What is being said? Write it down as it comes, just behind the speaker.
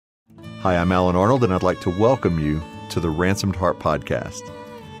Hi, I'm Alan Arnold, and I'd like to welcome you to the Ransomed Heart Podcast.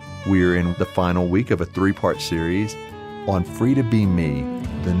 We're in the final week of a 3-part series on Free to Be Me,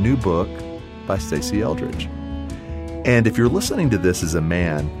 the new book by Stasi Eldredge. And if you're listening to this as a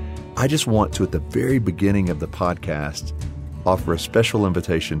man, I just want to, at the very beginning of the podcast, offer a special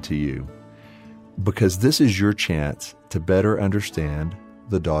invitation to you, because this is your chance to better understand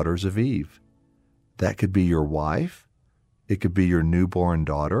the daughters of Eve. That could be your wife. It could be your newborn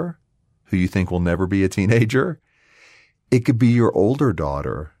daughter, who you think will never be a teenager. It could be your older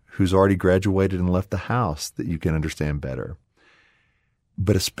daughter who's already graduated and left the house that you can understand better.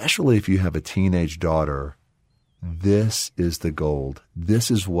 But especially if you have a teenage daughter, this is the gold.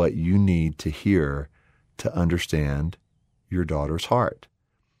 This is what you need to hear to understand your daughter's heart.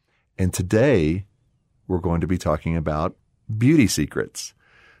 And today, we're going to be talking about beauty secrets.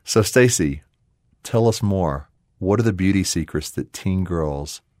 So Stasi, tell us more. What are the beauty secrets that teen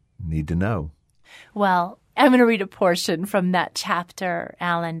girls need to know? Well, I'm going to read a portion from that chapter,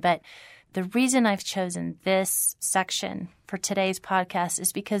 Alan, but the reason I've chosen this section for today's podcast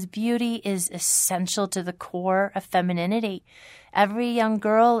is because beauty is essential to the core of femininity. Every young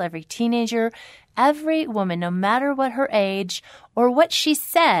girl, every teenager, every woman, no matter what her age or what she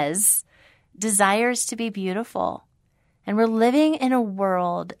says, desires to be beautiful. And we're living in a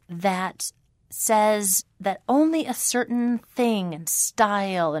world that says that only a certain thing and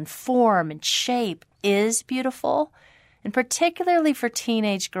style and form and shape is beautiful. And particularly for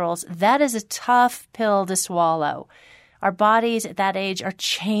teenage girls, that is a tough pill to swallow. Our bodies at that age are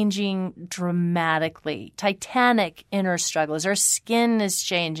changing dramatically. Titanic inner struggles. Our skin is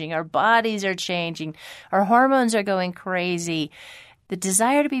changing. Our bodies are changing. Our hormones are going crazy. The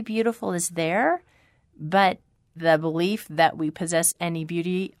desire to be beautiful is there, but the belief that we possess any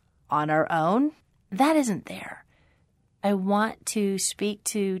beauty on our own, that isn't there. I want to speak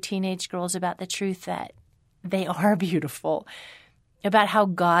to teenage girls about the truth that they are beautiful, about how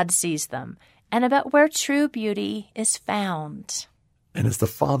God sees them, and about where true beauty is found. And as the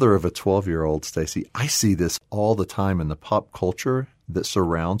father of a 12-year-old, Stasi, I see this all the time in the pop culture that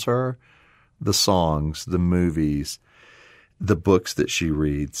surrounds her, the songs, the movies, the books that she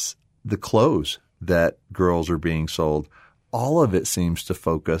reads, the clothes that girls are being sold. All of it seems to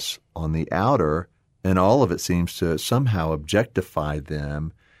focus on the outer, and all of it seems to somehow objectify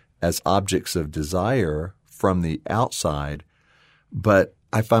them as objects of desire from the outside. But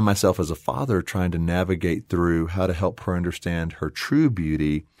I find myself as a father trying to navigate through how to help her understand her true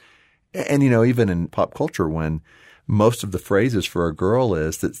beauty. And, even in pop culture, when most of the phrases for a girl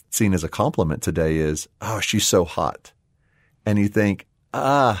that's seen as a compliment today is, "Oh, she's so hot." And you think,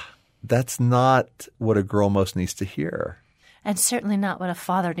 that's not what a girl most needs to hear. And certainly not what a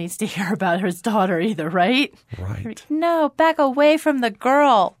father needs to hear about his daughter either, right? Right. No, back away from the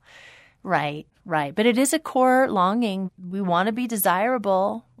girl. Right. But it is a core longing. We want to be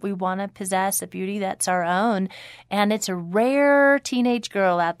desirable. We want to possess a beauty that's our own. And it's a rare teenage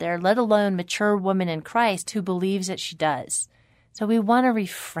girl out there, let alone mature woman in Christ, who believes that she does. So we want to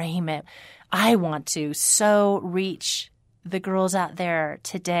reframe it. I want to so reach the girls out there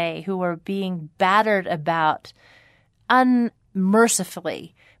today who are being battered about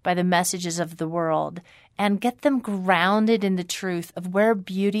unmercifully by the messages of the world, and get them grounded in the truth of where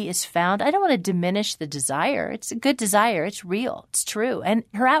beauty is found. I don't want to diminish the desire. It's a good desire. It's real. It's true. And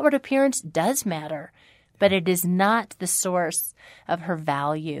her outward appearance does matter, but it is not the source of her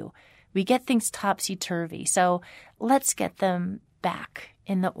value. We get things topsy-turvy. So let's get them back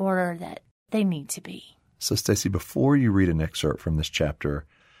in the order that they need to be. So, Stasi, before you read an excerpt from this chapter,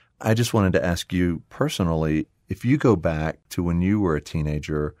 I just wanted to ask you personally, if you go back to when you were a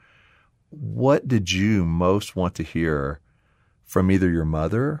teenager, what did you most want to hear from either your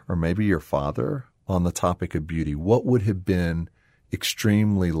mother or maybe your father on the topic of beauty? What would have been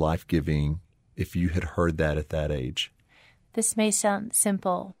extremely life-giving if you had heard that at that age? This may sound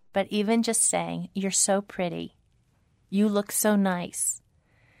simple, but even just saying, "You're so pretty. You look so nice."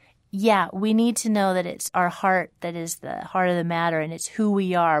 Yeah, we need to know that it's our heart that is the heart of the matter, and it's who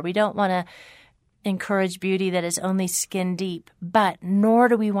we are. We don't want to encourage beauty that is only skin deep, but nor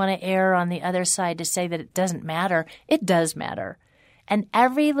do we want to err on the other side to say that it doesn't matter. It does matter. And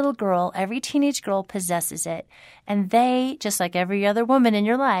every little girl, every teenage girl possesses it. And they, just like every other woman in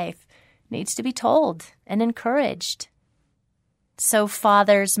your life, needs to be told and encouraged. So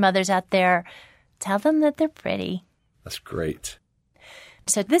fathers, mothers out there, tell them that they're pretty. That's great.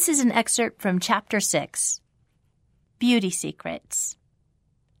 So this is an excerpt from Chapter 6, Beauty Secrets.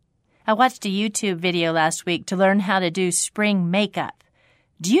 I watched a YouTube video last week to learn how to do spring makeup.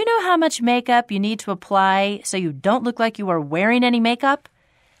 Do you know how much makeup you need to apply so you don't look like you are wearing any makeup?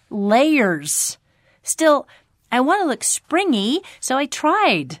 layers. Still, I want to look springy, so I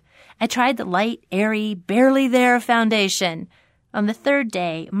tried. I tried the light, airy, barely there foundation. On the third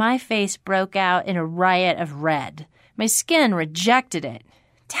day, my face broke out in a riot of red. My skin rejected it.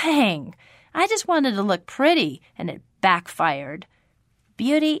 Dang, I just wanted to look pretty, and it backfired.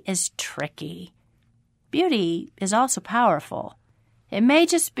 Beauty is tricky. Beauty is also powerful. It may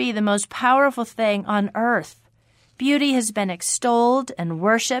just be the most powerful thing on earth. Beauty has been extolled and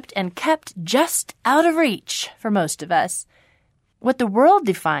worshipped and kept just out of reach for most of us. What the world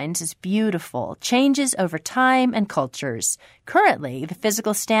defines as beautiful changes over time and cultures. Currently, the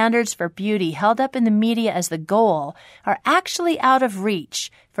physical standards for beauty held up in the media as the goal are actually out of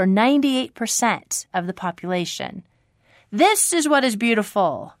reach for 98% of the population. This is what is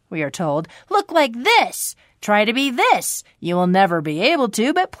beautiful, we are told. Look like this. Try to be this. You will never be able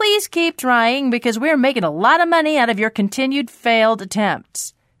to, but please keep trying because we're making a lot of money out of your continued failed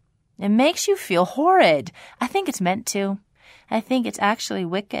attempts. It makes you feel horrid. I think it's meant to. I think it's actually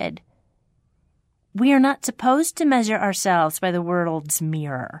wicked. We are not supposed to measure ourselves by the world's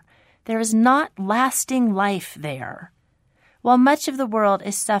mirror. There is not lasting life there. While much of the world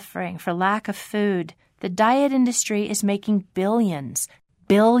is suffering for lack of food, the diet industry is making billions.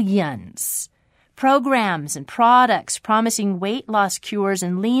 Programs and products promising weight loss cures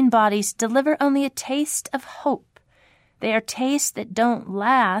and lean bodies deliver only a taste of hope. They are tastes that don't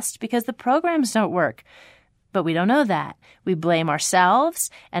last because the programs don't work. But we don't know that. We blame ourselves,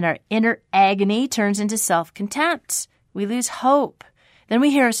 and our inner agony turns into self-contempt. We lose hope. Then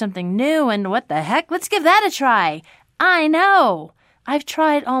we hear something new, and what the heck? Let's give that a try. I know. I've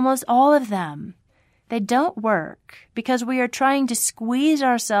tried almost all of them. They don't work because we are trying to squeeze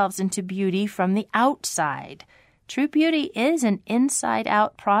ourselves into beauty from the outside. True beauty is an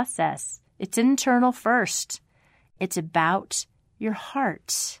inside-out process. It's internal first. It's about your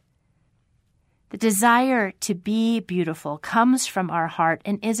heart. The desire to be beautiful comes from our heart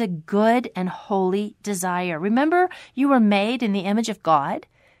and is a good and holy desire. Remember, you were made in the image of God.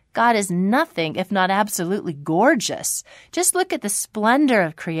 God is nothing if not absolutely gorgeous. Just look at the splendor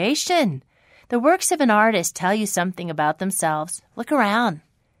of creation. The works of an artist tell you something about themselves. Look around.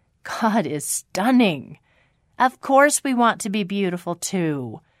 God is stunning. Of course we want to be beautiful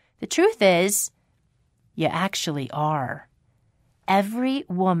too. The truth is, you actually are. Every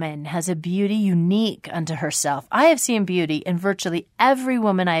woman has a beauty unique unto herself. I have seen beauty in virtually every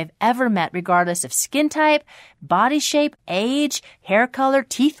woman I have ever met, regardless of skin type, body shape, age, hair color,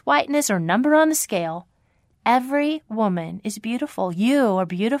 teeth whiteness, or number on the scale. Every woman is beautiful. You are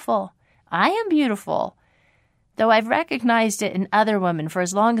beautiful. I am beautiful. Though I've recognized it in other women for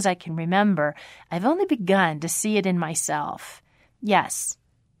as long as I can remember, I've only begun to see it in myself. Yes,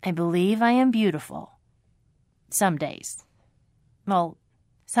 I believe I am beautiful. Some days. Well,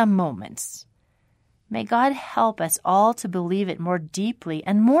 some moments. May God help us all to believe it more deeply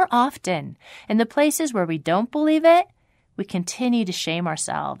and more often. In the places where we don't believe it, we continue to shame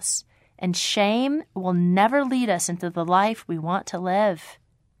ourselves. And shame will never lead us into the life we want to live.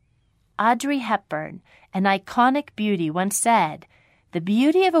 Audrey Hepburn, an iconic beauty, once said, "The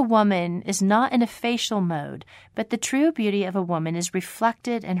beauty of a woman is not in a facial mode, but the true beauty of a woman is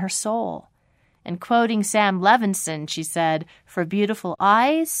reflected in her soul." And quoting Sam Levinson, she said, "For beautiful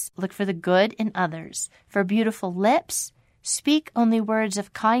eyes, look for the good in others. For beautiful lips, speak only words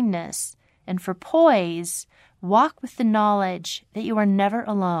of kindness. And for poise, walk with the knowledge that you are never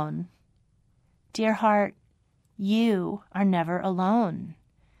alone." Dear heart, you are never alone.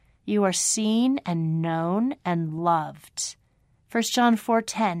 You are seen and known and loved. 1 John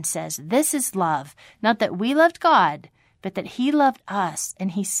 4:10 says, "This is love, not that we loved God, but that He loved us,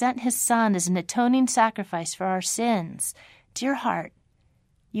 and He sent His Son as an atoning sacrifice for our sins." Dear heart,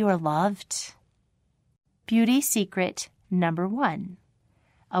 you are loved. Beauty secret number 1.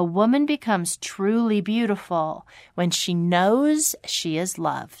 A woman becomes truly beautiful when she knows she is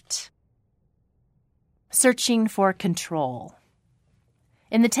loved. Searching for control.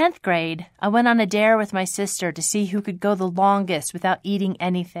 In the 10th grade, I went on a dare with my sister to see who could go the longest without eating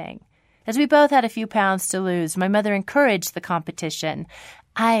anything. As we both had a few pounds to lose, my mother encouraged the competition.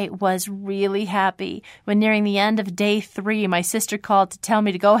 I was really happy when nearing the end of day 3, my sister called to tell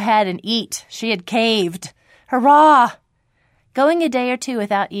me to go ahead and eat. She had caved. Hurrah! Going a day or two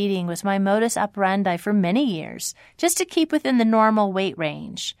without eating was my modus operandi for many years, just to keep within the normal weight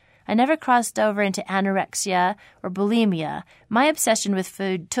range. I never crossed over into anorexia or bulimia. My obsession with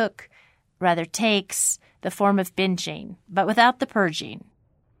food takes the form of binging, but without the purging.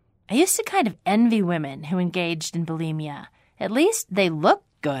 I used to kind of envy women who engaged in bulimia. At least they looked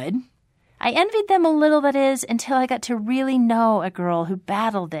good. I envied them a little, that is, until I got to really know a girl who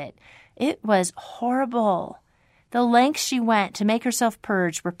battled it. It was horrible. The lengths she went to make herself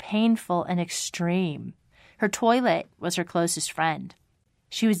purge were painful and extreme. Her toilet was her closest friend.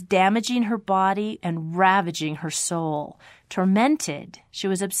 She was damaging her body and ravaging her soul. Tormented, she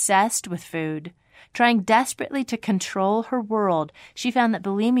was obsessed with food. Trying desperately to control her world, she found that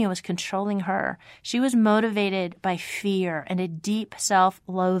bulimia was controlling her. She was motivated by fear and a deep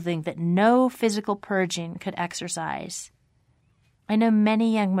self-loathing that no physical purging could exorcise. I know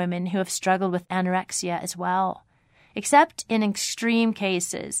many young women who have struggled with anorexia as well. Except in extreme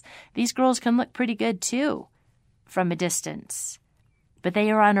cases, these girls can look pretty good too, from a distance. But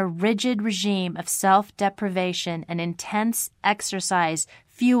they are on a rigid regime of self-deprivation and intense exercise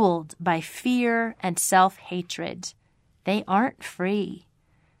fueled by fear and self-hatred. They aren't free.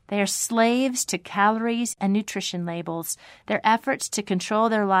 They are slaves to calories and nutrition labels. Their efforts to control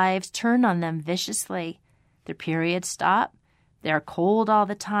their lives turn on them viciously. Their periods stop. They are cold all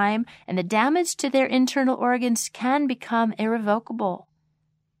the time, and the damage to their internal organs can become irrevocable.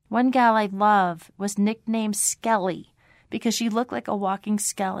 One gal I love was nicknamed Skelly, because she looked like a walking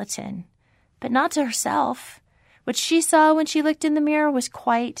skeleton, but not to herself. What she saw when she looked in the mirror was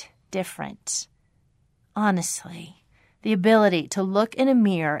quite different. Honestly, the ability to look in a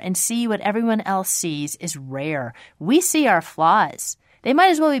mirror and see what everyone else sees is rare. We see our flaws. They might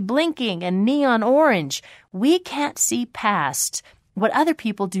as well be blinking and neon orange. We can't see past what other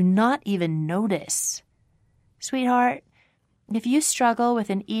people do not even notice. Sweetheart, if you struggle with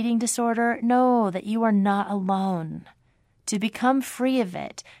an eating disorder, know that you are not alone. To become free of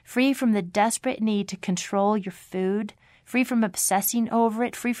it, free from the desperate need to control your food, free from obsessing over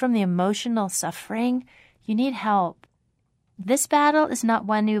it, free from the emotional suffering, you need help. This battle is not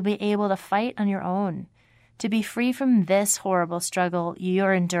one you'll be able to fight on your own. To be free from this horrible struggle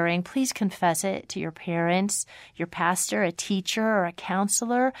you're enduring, please confess it to your parents, your pastor, a teacher, or a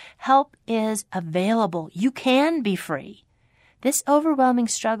counselor. Help is available. You can be free. This overwhelming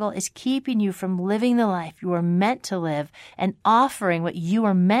struggle is keeping you from living the life you are meant to live and offering what you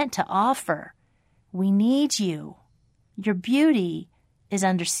are meant to offer. We need you. Your beauty is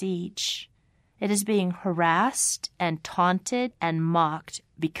under siege. It is being harassed and taunted and mocked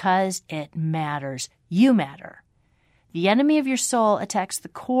because it matters. You matter. The enemy of your soul attacks the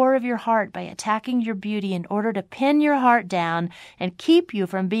core of your heart by attacking your beauty in order to pin your heart down and keep you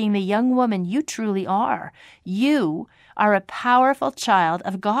from being the young woman you truly are. You are a powerful child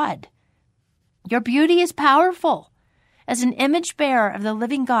of God. Your beauty is powerful. As an image bearer of the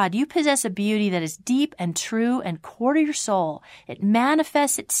living God, you possess a beauty that is deep and true and core to your soul. It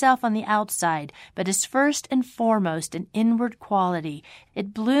manifests itself on the outside, but is first and foremost an inward quality.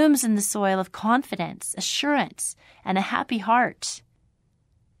 It blooms in the soil of confidence, assurance, and a happy heart.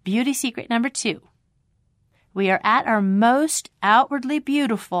 Beauty secret number 2. We are at our most outwardly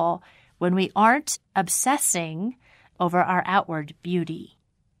beautiful when we aren't obsessing over our outward beauty.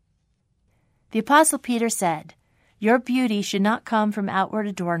 The Apostle Peter said, "Your beauty should not come from outward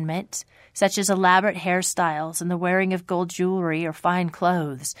adornment, such as elaborate hairstyles and the wearing of gold jewelry or fine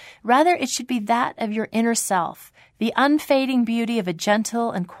clothes. Rather, it should be that of your inner self, the unfading beauty of a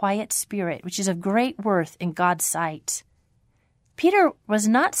gentle and quiet spirit, which is of great worth in God's sight." Peter was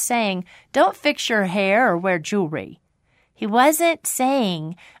not saying, don't fix your hair or wear jewelry. He wasn't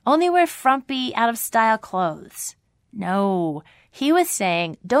saying, only wear frumpy, out-of-style clothes. No, he was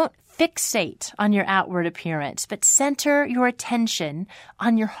saying, don't fixate on your outward appearance, but center your attention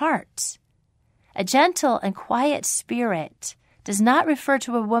on your heart. A gentle and quiet spirit does not refer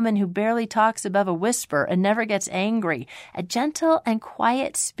to a woman who barely talks above a whisper and never gets angry. A gentle and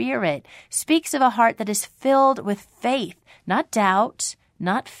quiet spirit speaks of a heart that is filled with faith, not doubt,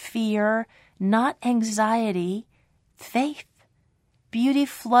 not fear, not anxiety, faith. Beauty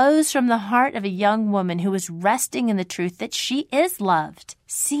flows from the heart of a young woman who is resting in the truth that she is loved,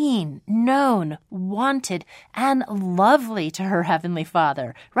 seen, known, wanted, and lovely to her Heavenly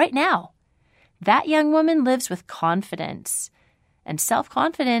Father right now. That young woman lives with confidence, and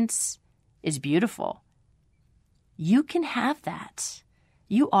self-confidence is beautiful. You can have that.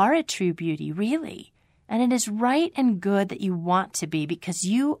 You are a true beauty, really, and it is right and good that you want to be because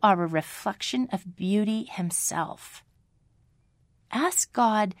you are a reflection of beauty Himself. Ask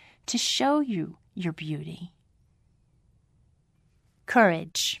God to show you your beauty.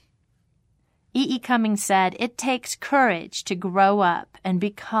 Courage. E.E. Cummings said, "It takes courage to grow up and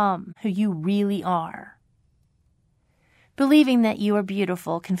become who you really are." Believing that you are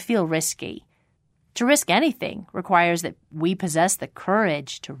beautiful can feel risky. To risk anything requires that we possess the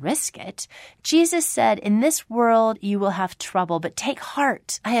courage to risk it. Jesus said, "In this world you will have trouble, but take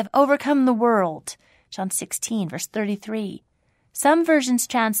heart. I have overcome the world." John 16, verse 33. Some versions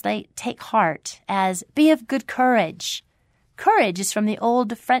translate "take heart" as "be of good courage." Courage is from the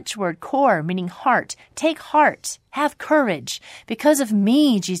old French word corps, meaning heart. Take heart. Have courage. Because of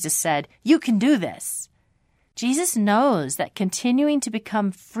me, Jesus said, you can do this. Jesus knows that continuing to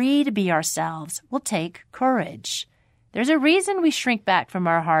become free to be ourselves will take courage. There's a reason we shrink back from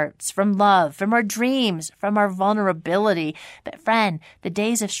our hearts, from love, from our dreams, from our vulnerability. But friend, the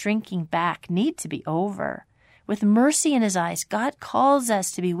days of shrinking back need to be over. With mercy in his eyes, God calls us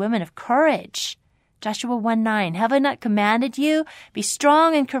to be women of courage. Joshua 1:9, have I not commanded you? Be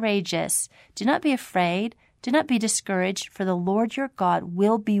strong and courageous. Do not be afraid. Do not be discouraged, for the Lord your God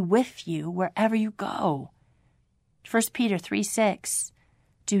will be with you wherever you go. 1 Peter 3:6,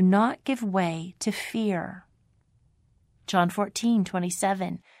 do not give way to fear. John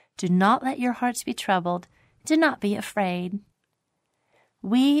 14:27, do not let your hearts be troubled. Do not be afraid.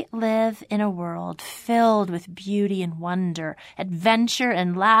 We live in a world filled with beauty and wonder, adventure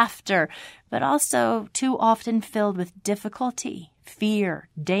and laughter, but also too often filled with difficulty, fear,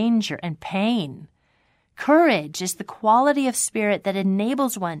 danger, and pain. Courage is the quality of spirit that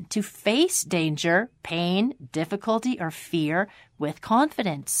enables one to face danger, pain, difficulty, or fear with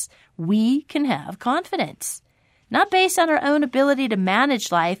confidence. We can have confidence, not based on our own ability to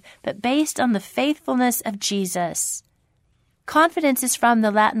manage life, but based on the faithfulness of Jesus. Confidence is from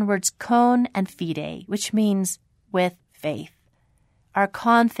the Latin words con and fide, which means with faith. Our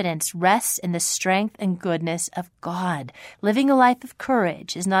confidence rests in the strength and goodness of God. Living a life of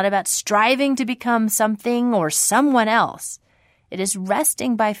courage is not about striving to become something or someone else. It is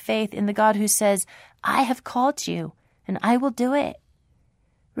resting by faith in the God who says, I have called you, and I will do it.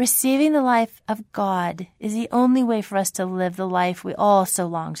 Receiving the life of God is the only way for us to live the life we all so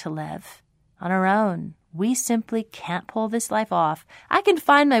long to live. On our own, we simply can't pull this life off. I can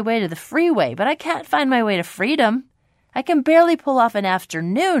find my way to the freeway, but I can't find my way to freedom. I can barely pull off an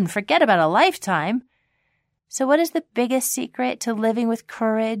afternoon, forget about a lifetime. So what is the biggest secret to living with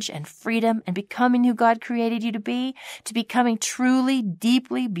courage and freedom and becoming who God created you to be, to becoming truly,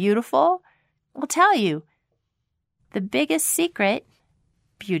 deeply beautiful? I'll tell you. The biggest secret,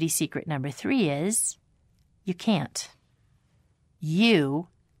 beauty secret number 3, is you can't. You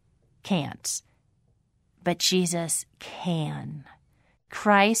can't. But Jesus can.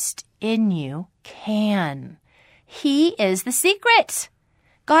 Christ in you can. He is the secret.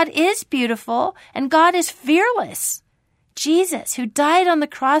 God is beautiful and God is fearless. Jesus, who died on the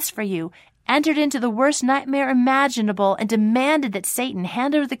cross for you, entered into the worst nightmare imaginable and demanded that Satan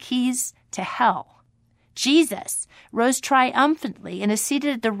hand over the keys to hell. Jesus rose triumphantly and is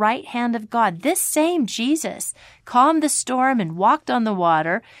seated at the right hand of God. This same Jesus calmed the storm and walked on the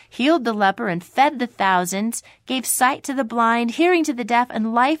water, healed the leper and fed the thousands, gave sight to the blind, hearing to the deaf,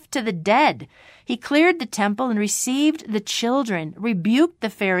 and life to the dead. He cleared the temple and received the children, rebuked the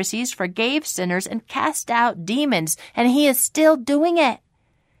Pharisees, forgave sinners, and cast out demons, and he is still doing it.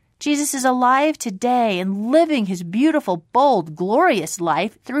 Jesus is alive today and living his beautiful, bold, glorious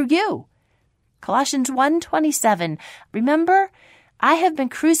life through you. Colossians 1:27, remember, I have been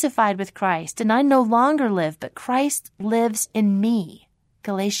crucified with Christ, and I no longer live, but Christ lives in me.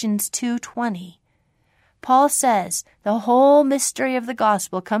 Galatians 2:20. Paul says the whole mystery of the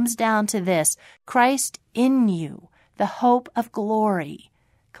gospel comes down to this: Christ in you, the hope of glory.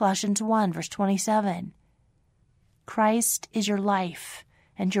 Colossians 1, verse 27. Christ is your life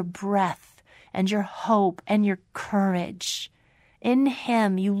and your breath and your hope and your courage. In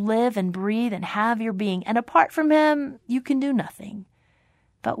him you live and breathe and have your being, and apart from him you can do nothing.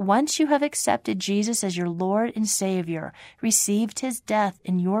 But once you have accepted Jesus as your Lord and Savior, received his death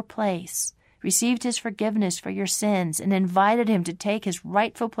in your place, received his forgiveness for your sins, and invited him to take his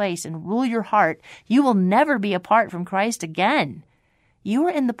rightful place and rule your heart, you will never be apart from Christ again. You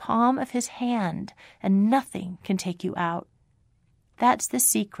are in the palm of his hand, and nothing can take you out. That's the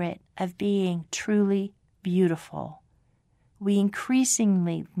secret of being truly beautiful. We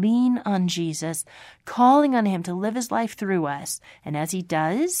increasingly lean on Jesus, calling on him to live his life through us. And as he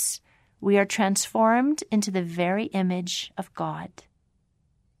does, we are transformed into the very image of God.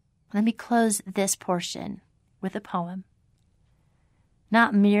 Let me close this portion with a poem.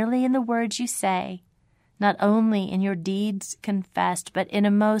 Not merely in the words you say, not only in your deeds confessed, but in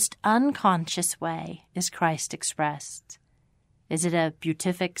a most unconscious way is Christ expressed. Is it a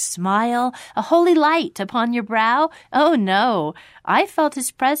beatific smile, a holy light upon your brow? Oh, no, I felt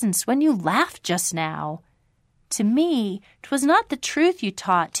his presence when you laughed just now. To me, 'twas not the truth you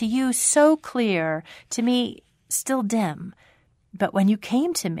taught, to you so clear, to me still dim. But when you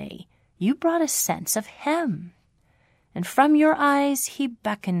came to me, you brought a sense of him. And from your eyes he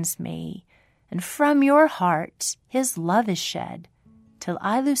beckons me, and from your heart his love is shed, till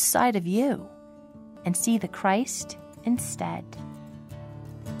I lose sight of you and see the Christ instead.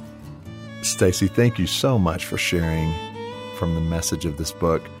 Stacy, thank you so much for sharing from the message of this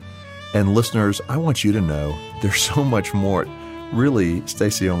book. And listeners, I want you to know there's so much more. Really,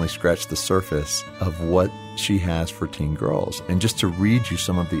 Stacy only scratched the surface of what she has for teen girls. And just to read you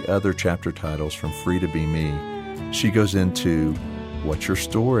some of the other chapter titles from Free to Be Me, she goes into what's your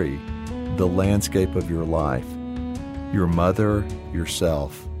story, the landscape of your life, your mother,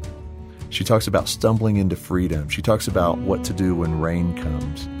 yourself. She talks about stumbling into freedom. She talks about what to do when rain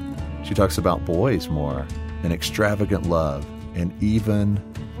comes. She talks about boys more, and extravagant love, and even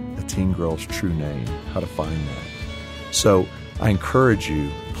a teen girl's true name, how to find that. So I encourage you,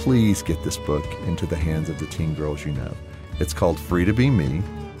 please get this book into the hands of the teen girls you know. It's called Free to Be Me,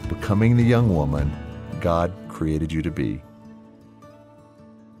 Becoming the Young Woman God Created You to Be.